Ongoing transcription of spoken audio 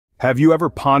Have you ever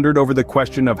pondered over the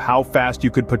question of how fast you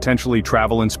could potentially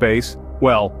travel in space?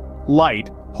 Well,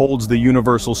 light holds the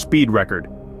universal speed record,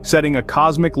 setting a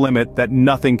cosmic limit that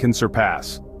nothing can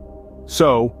surpass.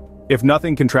 So, if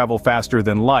nothing can travel faster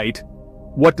than light,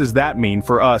 what does that mean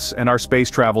for us and our space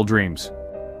travel dreams?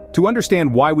 To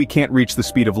understand why we can't reach the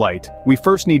speed of light, we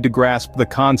first need to grasp the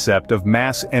concept of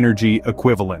mass-energy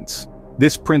equivalence.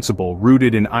 This principle,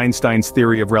 rooted in Einstein's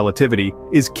theory of relativity,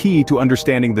 is key to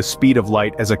understanding the speed of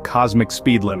light as a cosmic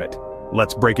speed limit.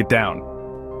 Let's break it down.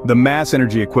 The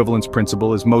mass-energy equivalence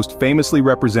principle is most famously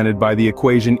represented by the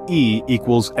equation E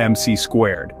equals mc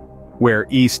squared, where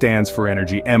E stands for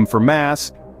energy, m for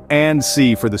mass, and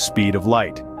c for the speed of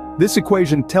light. This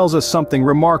equation tells us something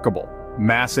remarkable.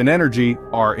 Mass and energy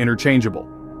are interchangeable.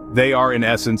 They are in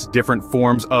essence different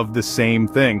forms of the same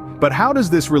thing. But how does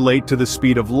this relate to the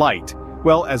speed of light?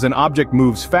 Well, as an object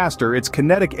moves faster, its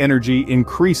kinetic energy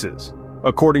increases.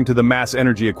 According to the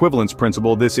mass-energy equivalence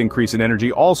principle, this increase in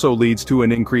energy also leads to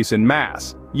an increase in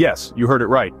mass. Yes, you heard it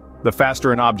right. The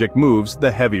faster an object moves,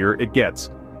 the heavier it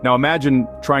gets. Now imagine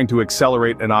trying to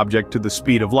accelerate an object to the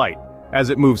speed of light.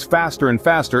 As it moves faster and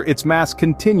faster, its mass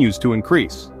continues to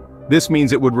increase. This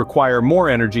means it would require more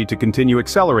energy to continue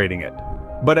accelerating it.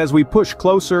 But as we push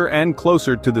closer and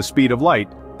closer to the speed of light,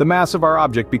 the mass of our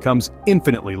object becomes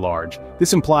infinitely large.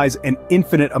 This implies an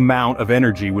infinite amount of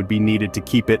energy would be needed to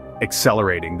keep it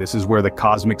accelerating. This is where the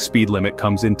cosmic speed limit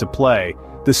comes into play.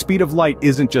 The speed of light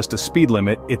isn't just a speed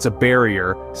limit, it's a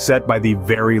barrier set by the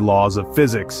very laws of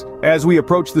physics. As we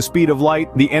approach the speed of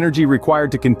light, the energy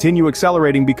required to continue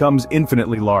accelerating becomes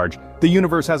infinitely large. The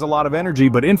universe has a lot of energy,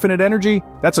 but infinite energy?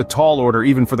 That's a tall order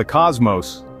even for the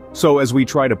cosmos. So as we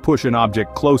try to push an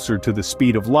object closer to the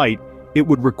speed of light, it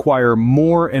would require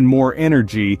more and more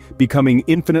energy, becoming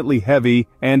infinitely heavy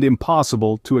and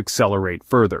impossible to accelerate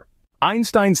further.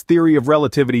 Einstein's theory of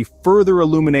relativity further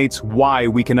illuminates why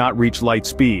we cannot reach light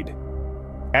speed.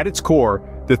 At its core,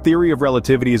 the theory of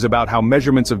relativity is about how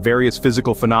measurements of various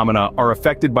physical phenomena are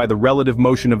affected by the relative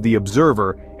motion of the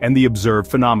observer and the observed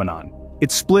phenomenon.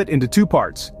 It's split into two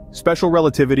parts: special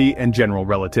relativity and general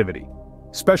relativity.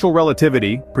 Special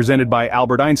relativity, presented by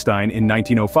Albert Einstein in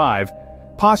 1905,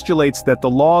 postulates that the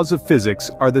laws of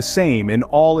physics are the same in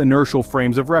all inertial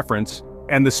frames of reference,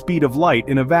 and the speed of light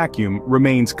in a vacuum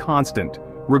remains constant,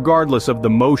 regardless of the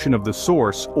motion of the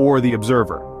source or the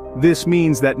observer. This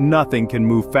means that nothing can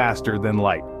move faster than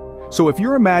light. So if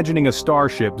you're imagining a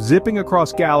starship zipping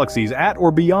across galaxies at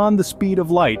or beyond the speed of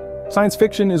light, science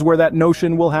fiction is where that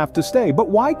notion will have to stay. But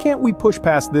why can't we push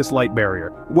past this light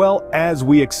barrier? Well, as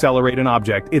we accelerate an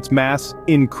object, its mass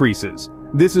increases.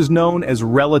 This is known as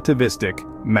relativistic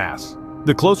mass.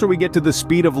 The closer we get to the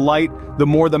speed of light, the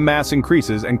more the mass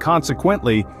increases, and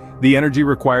consequently, the energy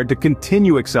required to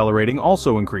continue accelerating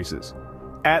also increases.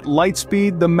 At light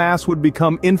speed, the mass would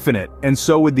become infinite, and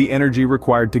so would the energy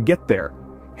required to get there.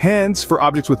 Hence, for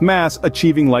objects with mass,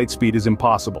 achieving light speed is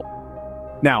impossible.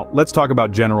 Now, let's talk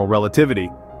about general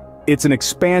relativity. It's an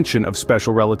expansion of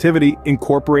special relativity,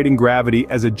 incorporating gravity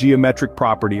as a geometric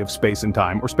property of space and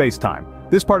time, or space-time.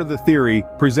 This part of the theory,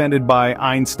 presented by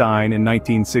Einstein in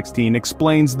 1916,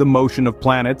 explains the motion of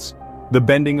planets, the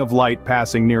bending of light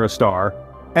passing near a star,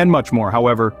 and much more.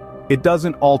 However, it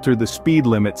doesn't alter the speed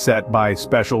limit set by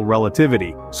special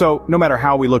relativity. So, no matter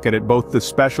how we look at it, both the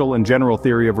special and general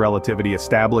theory of relativity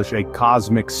establish a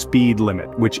cosmic speed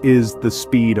limit, which is the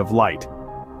speed of light.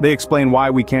 They explain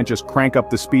why we can't just crank up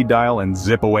the speed dial and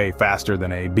zip away faster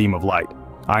than a beam of light.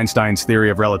 Einstein's theory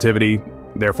of relativity,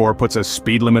 therefore, puts a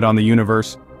speed limit on the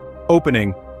universe.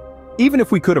 Opening. Even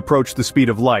if we could approach the speed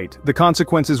of light, the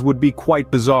consequences would be quite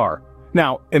bizarre.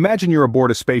 Now, imagine you're aboard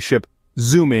a spaceship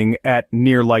zooming at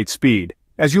near light speed.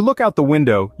 As you look out the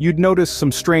window, you'd notice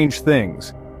some strange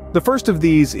things. The first of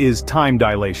these is time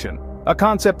dilation, a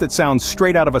concept that sounds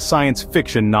straight out of a science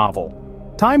fiction novel.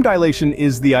 Time dilation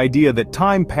is the idea that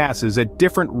time passes at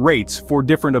different rates for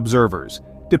different observers,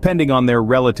 depending on their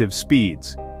relative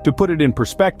speeds. To put it in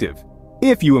perspective,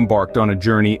 if you embarked on a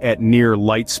journey at near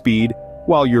light speed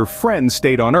while your friends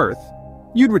stayed on Earth,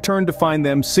 you'd return to find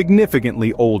them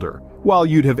significantly older, while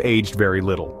you'd have aged very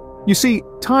little. You see,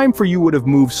 time for you would have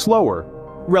moved slower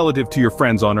relative to your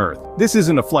friends on Earth. This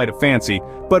isn't a flight of fancy,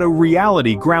 but a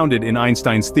reality grounded in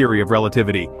Einstein's theory of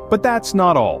relativity. But that's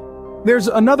not all. There's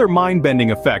another mind-bending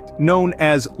effect known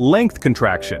as length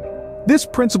contraction. This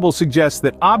principle suggests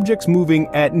that objects moving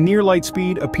at near light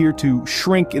speed appear to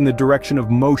shrink in the direction of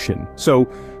motion. So,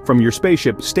 from your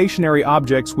spaceship, stationary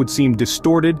objects would seem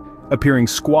distorted, appearing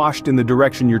squashed in the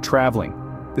direction you're traveling.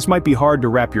 This might be hard to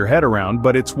wrap your head around,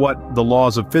 but it's what the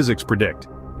laws of physics predict.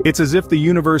 It's as if the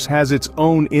universe has its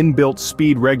own inbuilt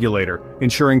speed regulator,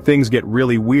 ensuring things get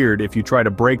really weird if you try to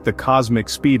break the cosmic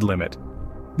speed limit.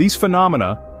 These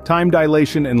phenomena, time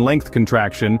dilation and length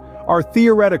contraction, are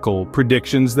theoretical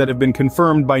predictions that have been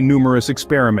confirmed by numerous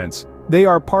experiments. They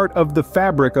are part of the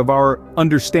fabric of our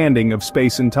understanding of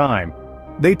space and time.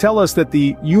 They tell us that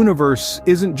the universe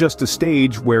isn't just a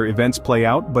stage where events play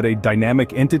out, but a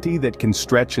dynamic entity that can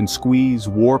stretch and squeeze,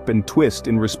 warp and twist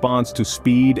in response to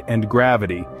speed and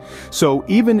gravity. So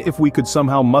even if we could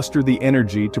somehow muster the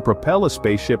energy to propel a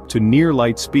spaceship to near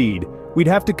light speed, we'd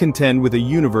have to contend with a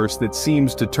universe that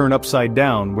seems to turn upside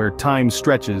down where time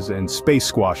stretches and space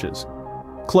squashes.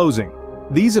 Closing.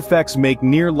 These effects make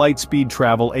near light speed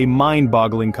travel a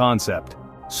mind-boggling concept.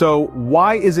 So,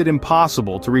 why is it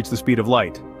impossible to reach the speed of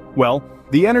light? Well,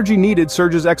 the energy needed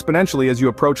surges exponentially as you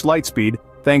approach light speed,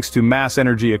 thanks to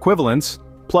mass-energy equivalence,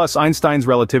 plus Einstein's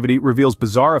relativity reveals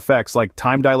bizarre effects like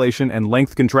time dilation and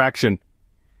length contraction.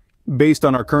 Based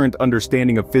on our current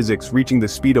understanding of physics, reaching the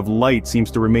speed of light seems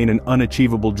to remain an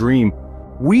unachievable dream.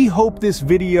 We hope this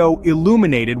video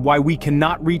illuminated why we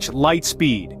cannot reach light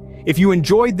speed. If you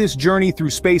enjoyed this journey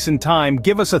through space and time,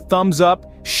 give us a thumbs up,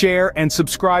 share, and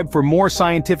subscribe for more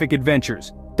scientific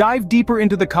adventures. Dive deeper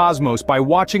into the cosmos by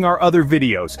watching our other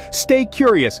videos. Stay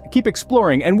curious, keep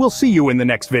exploring, and we'll see you in the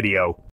next video.